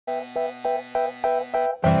Aloha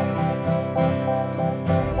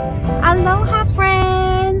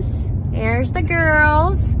friends! Here's the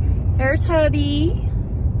girls. Here's hubby.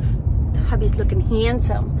 Hubby's looking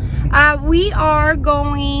handsome. We are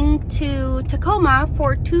going to Tacoma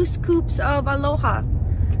for 2 scoops of Aloha.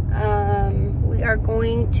 We are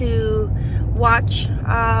going to watch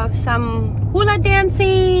some hula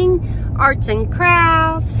dancing, arts and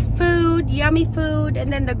crafts, food, yummy food,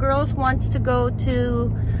 and then the girls wants to go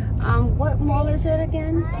to what mall is it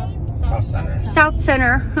again? South Center. South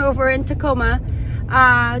Center over in Tacoma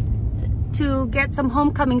to get some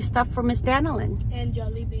homecoming stuff for Miss Danilyn. And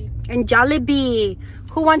Jollibee. And Jollibee.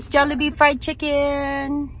 Who wants Jollibee fried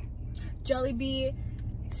chicken? Jollibee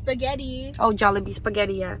spaghetti. Oh, Jollibee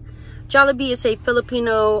spaghetti, yeah. Jollibee is a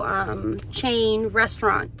Filipino chain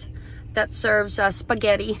restaurant that serves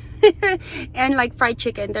spaghetti and like fried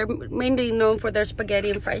chicken. They're mainly known for their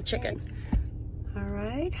spaghetti and fried chicken. All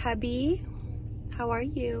right, hubby, how are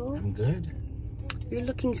you? I'm good. You're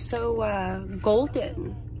looking so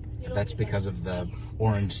golden. That's because of the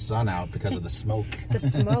orange sun out, because of the smoke. The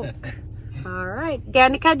smoke. All right,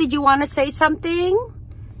 Danika, did you want to say something?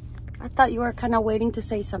 I thought you were kind of waiting to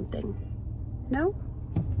say something. No?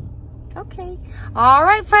 Okay. All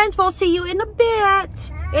right, friends, we'll see you in a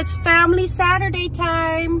bit. It's Family Saturday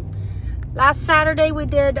time. Last Saturday we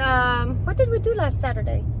did, what did we do last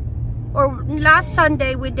Saturday? Or last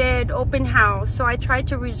Sunday we did open house. So I tried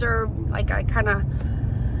to reserve, like I kind of,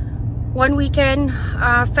 one weekend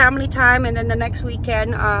family time and then the next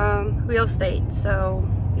weekend real estate. So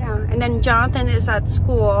yeah, and then Jonathan is at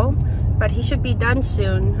school, but he should be done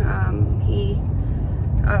soon.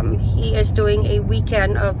 He is doing a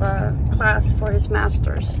weekend of class for his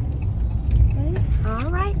master's. Okay,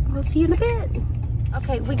 all right, we'll see you in a bit.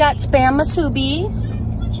 Okay, we got Spam Masubi.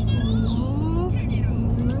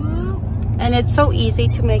 And it's so easy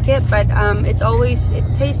to make it, but it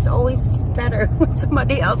tastes always better when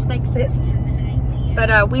somebody else makes it.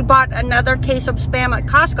 But we bought another case of Spam at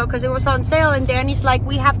Costco because it was on sale, and Danny's like,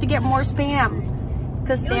 we have to get more Spam.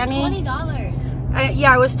 Because Danny, $20.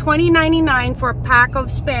 yeah, it was $20.99 for a pack of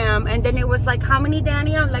Spam, and then it was like, how many,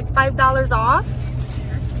 Danny? Like $5 off?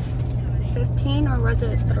 15 or was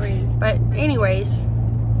it 3? But anyways,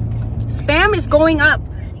 Spam is going up.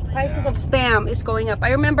 Prices of Spam is going up. I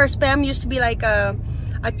remember Spam used to be like a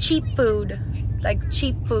cheap food, like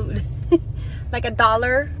like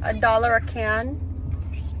 $1 a can.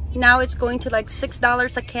 Now it's going to like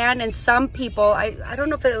 $6 a can, and some people, I don't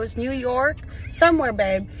know if it was New York, somewhere,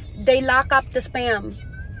 babe, they lock up the Spam.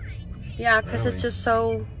 Yeah, because Really? it's just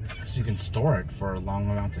so. Because you can store it for long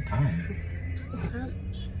amounts of time.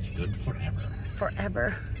 It's good forever.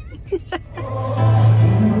 Forever.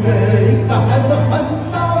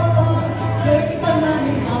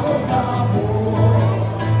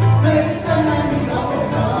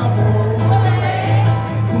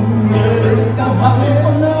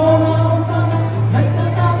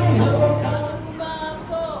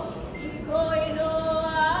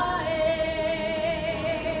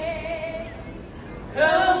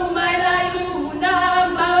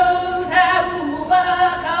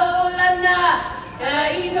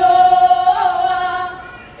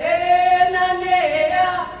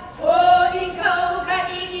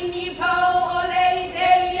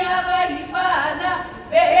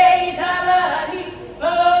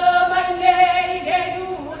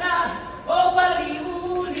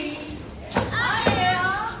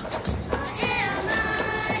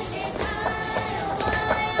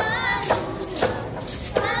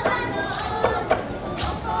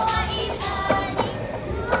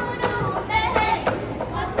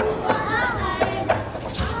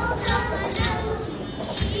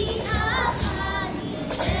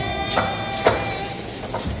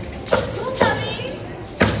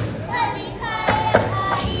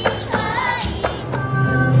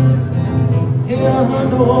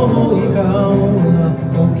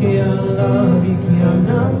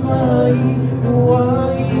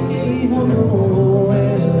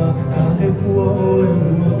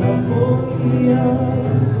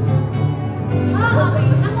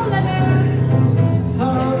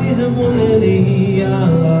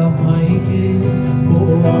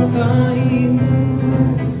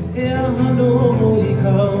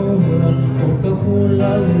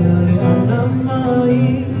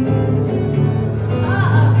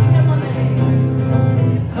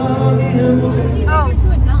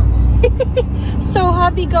 So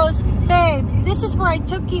hubby goes, babe, this is where I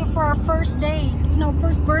took you for our first date,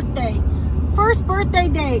 first birthday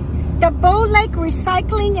date, the Bow Lake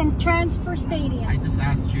Recycling and Transfer Stadium. I just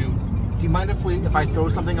asked you, do you mind if I throw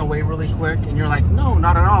something away really quick? And you're like, no,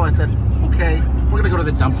 not at all. I said, okay. We're gonna go to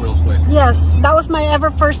the dump real quick. Yes, that was my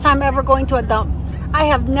first time ever going to a dump. I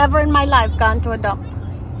have never in my life gone to a dump.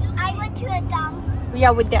 I went to a dump.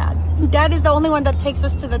 Yeah, with Dad. Dad is the only one that takes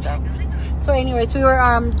us to the dump. So anyways, we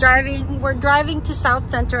were driving to South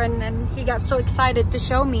Center, and then he got so excited to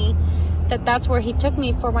show me that that's where he took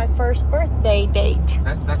me for my first birthday date.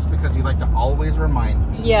 That's because you like to always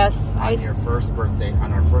remind me. Yes, your first birthday,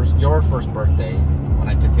 your first birthday, when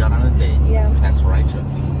I took you out on a date. Yeah. That's where I took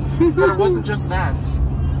you. But it wasn't just that.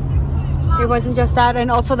 It wasn't just that,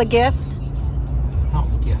 and also the gift. Oh,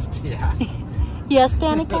 the gift, yeah. Yes,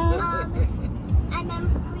 Danika. And then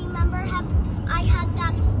remember how I had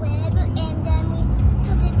that whip, and then we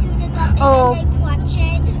took it to the dump, and then they crushed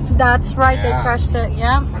it. That's right. Yes. They crushed it.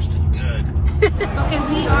 Yeah. Crushed it good. Okay,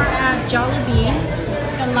 we are at Jollibee.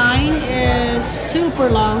 The line is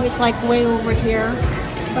super long. It's like way over here.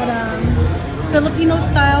 But Filipino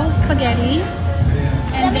style spaghetti.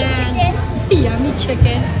 And Yummy then chicken. yummy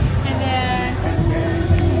chicken. And then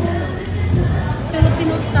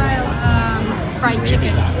Filipino style fried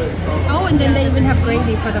chicken. Oh, and then they even have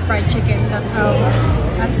gravy for the fried chicken.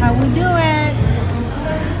 That's how we do it.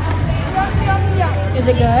 Is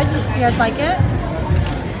it good? You guys like it?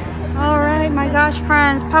 All right, my gosh,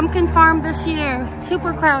 friends, pumpkin farm this year,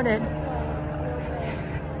 super crowded.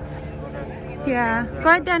 Yeah, go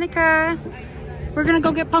ahead, Danika. We're gonna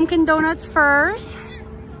go get pumpkin donuts first.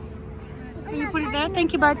 Can you put it there?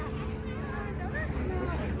 Thank you, bud.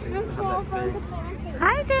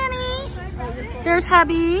 Hi, Danny. There's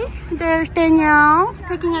hubby. There's Danielle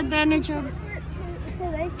taking advantage of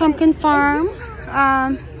pumpkin farm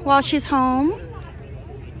while she's home.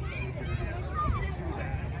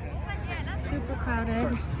 Super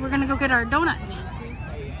crowded. We're gonna go get our donuts.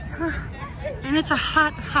 And it's a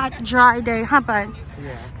hot, dry day, huh, bud?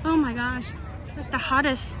 Yeah. Oh my gosh, like the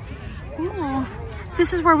hottest. Ooh.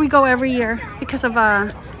 This is where we go every year because of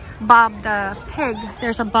Bob the Pig.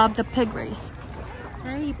 There's a Bob the Pig race.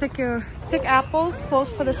 Hey, you pick apples close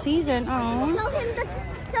for the season. Oh. Show them the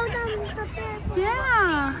pig.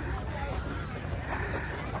 Yeah.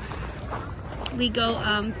 We go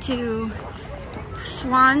to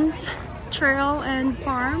Swans Trail and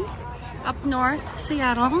Farms up north,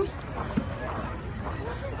 Seattle.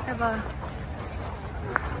 Have a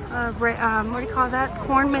what do you call that?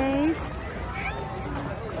 Corn maze.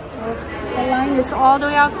 The line is all the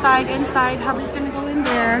way outside. Inside, hubby's gonna go in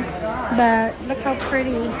there. But look how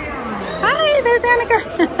pretty. Hi, there's Danika.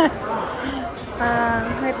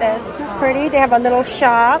 Look at this. Pretty. They have a little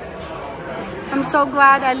shop. I'm so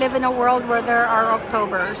glad I live in a world where there are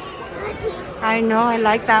Octobers. I know, I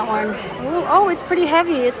like that one. Ooh, oh, it's pretty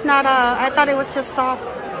heavy. It's not I thought it was just soft.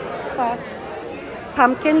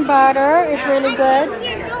 Pumpkin butter is really good.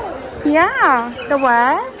 Yeah, the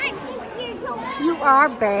what? You are,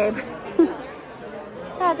 babe.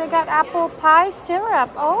 Yeah, they got apple pie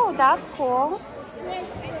syrup. Oh, that's cool.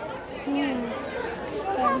 You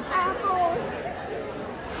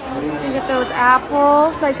get those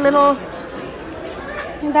apples, like little.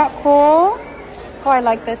 Isn't that cool? Oh, I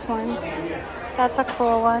like this one. That's a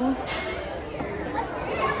cool one.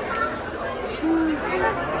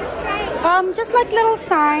 Just like little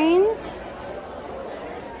signs.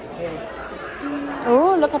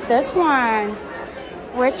 Oh, look at this one.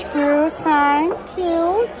 Witch brew sign.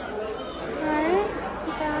 Cute. Right?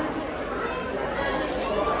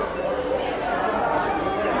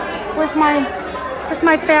 Where's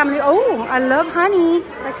my family? Oh, I love honey.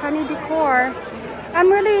 Like honey decor.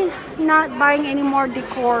 I'm really not buying any more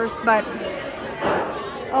decors, but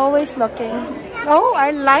always looking. Oh,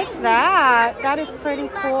 I like that. That is pretty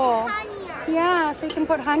cool. Yeah, so you can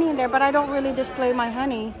put honey in there, but I don't really display my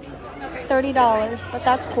honey. $30, but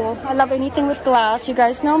that's cool. I love anything with glass. You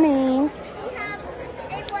guys know me.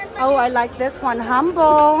 Oh, I like this one.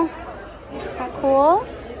 Humble. Isn't that cool? We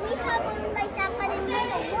have one like that, but it's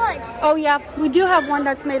made of wood. Oh, yeah. We do have one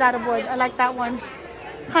that's made out of wood. I like that one.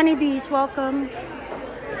 Honeybees, welcome.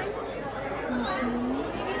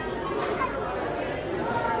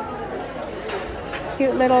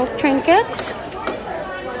 Cute little trinkets.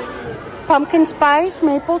 Pumpkin spice,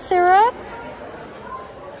 maple syrup.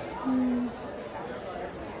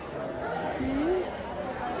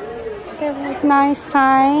 They have like nice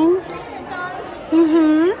signs.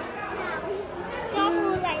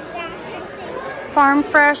 Farm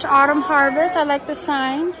Fresh Autumn Harvest. I like the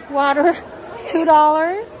sign. Water, $2. Look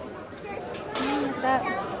at that.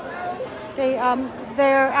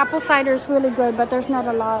 Their apple cider is really good, but there's not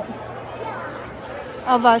a lot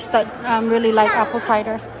of us that really like apple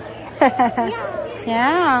cider.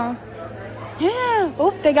 Yeah. Yeah.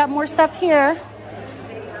 Oh, they got more stuff here.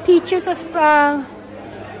 Peaches.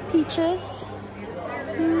 Peaches.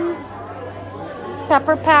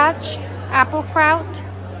 pepper patch, apple kraut,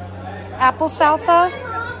 apple salsa,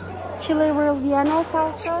 chili relleno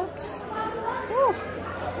salsa. Woo.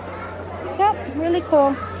 Yep, really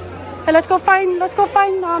cool. Hey, let's go find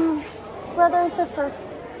brother and sisters.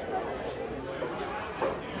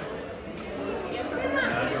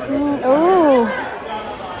 Ooh,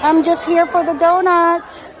 I'm just here for the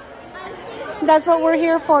donuts. That's what we're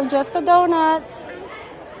here for, just the donuts.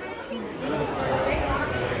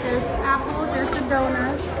 There's apple, there's the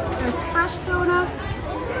donuts. There's fresh donuts.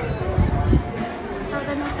 So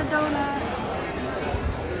they make the donuts.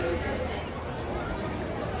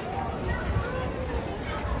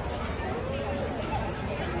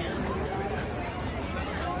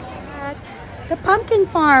 At the pumpkin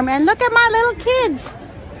farm, and look at my little kids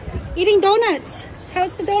eating donuts.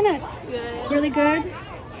 How's the donuts? Good. Really good?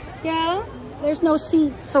 Yeah? There's no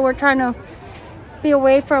seats, so we're trying to be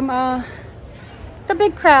away from the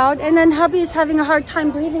big crowd. And then hubby is having a hard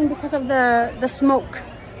time breathing because of the smoke.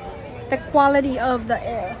 The quality of the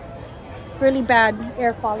air. It's really bad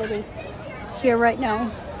air quality here right now.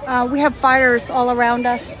 We have fires all around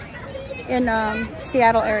us in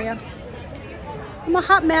Seattle area. I'm a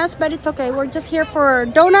hot mess, but it's okay. We're just here for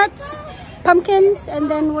donuts, pumpkins, and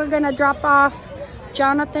then we're gonna drop off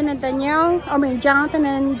Jonathan and Danielle. I mean Jonathan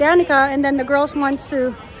and Danika, and then the girls wants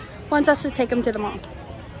us to take them to the mall.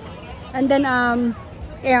 And then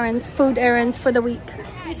food errands for the week.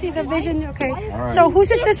 You see the vision? Okay. Right. So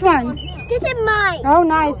whose is this one? This is mine. Oh,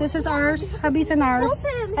 nice. This is ours. Hubby's and ours.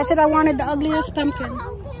 I said I wanted the ugliest pumpkin.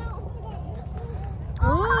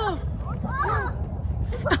 Oh.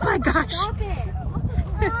 Oh my gosh.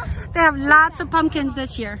 They have lots of pumpkins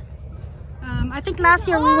this year. I think last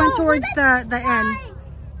year we went towards the end.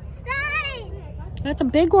 That's a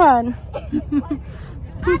big one.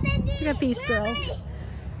 Look at these girls.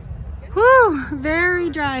 Whew, very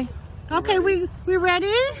dry. Okay, we ready?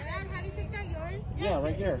 Dad, have you picked out yours? Yeah,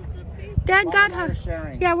 right here. Dad got her.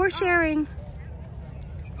 Sharing. Yeah, we're sharing.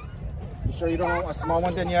 You sure you don't want a small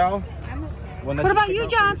one, Danielle? What about you,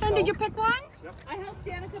 Jonathan? Did you pick one? I helped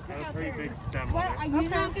Danica pick out Pretty big hers. stem. What, are you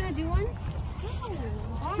not going to do one?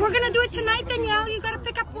 We're gonna do it tonight, Danielle. You gotta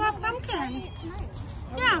pick up a pumpkin.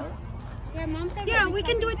 Yeah. Yeah, Mom said Yeah, we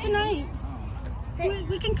can do it tonight.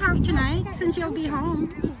 We can carve tonight since you'll be home.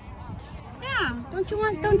 Yeah. Don't you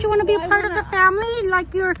want to be a part of the family?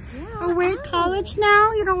 Like you're away at college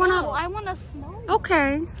now? You don't want to? No, I want a small one.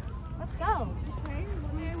 Okay. Let's go.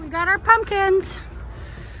 We got our pumpkins.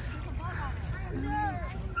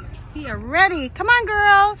 We are ready. Come on,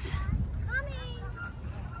 girls.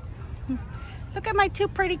 Look at my two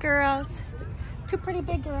pretty girls. Two pretty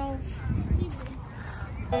big girls.